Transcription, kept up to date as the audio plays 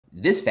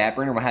This fat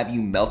burner will have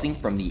you melting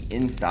from the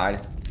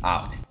inside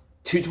out.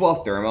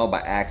 212 Thermo by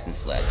Axe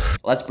Sledge.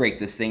 Let's break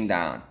this thing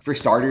down. For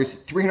starters,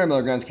 300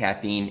 milligrams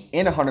caffeine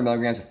and 100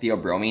 milligrams of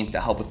theobromine to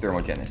help with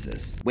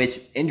thermogenesis, which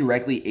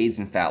indirectly aids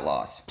in fat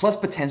loss. Plus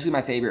potentially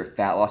my favorite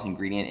fat loss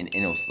ingredient in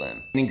InnoSlim,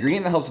 an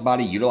ingredient that helps the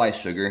body utilize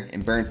sugar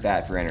and burn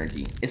fat for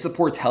energy. It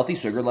supports healthy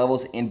sugar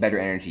levels and better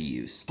energy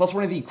use. Plus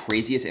one of the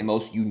craziest and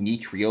most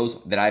unique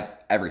trios that I've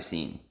ever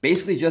seen.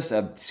 Basically just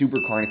a super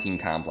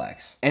carnitine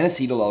complex.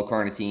 N-acetyl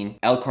L-carnitine,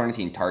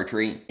 L-carnitine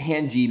tartrate,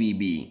 and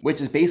GBB, which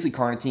is basically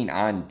carnitine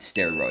on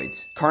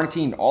steroids.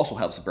 Carnitine also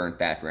helps burn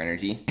fat for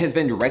energy. It has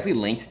been directly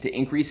linked to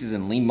increases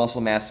in lean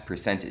muscle mass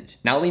percentage.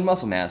 Not lean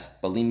muscle mass,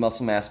 but lean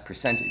muscle mass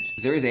percentage.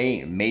 There is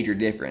a major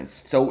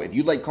difference. So if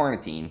you like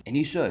carnitine, and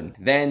you should,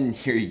 then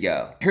here you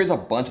go. Here's a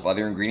bunch of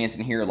other ingredients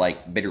in here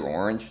like bitter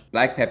orange,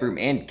 black pepper,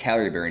 and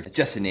calorie burn,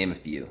 just to name a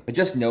few. But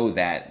just know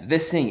that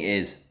this thing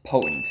is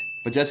potent.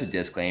 But just a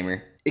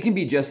disclaimer, it can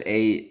be just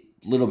a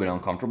little bit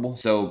uncomfortable,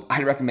 so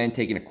I'd recommend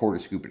taking a quarter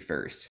scoop at first.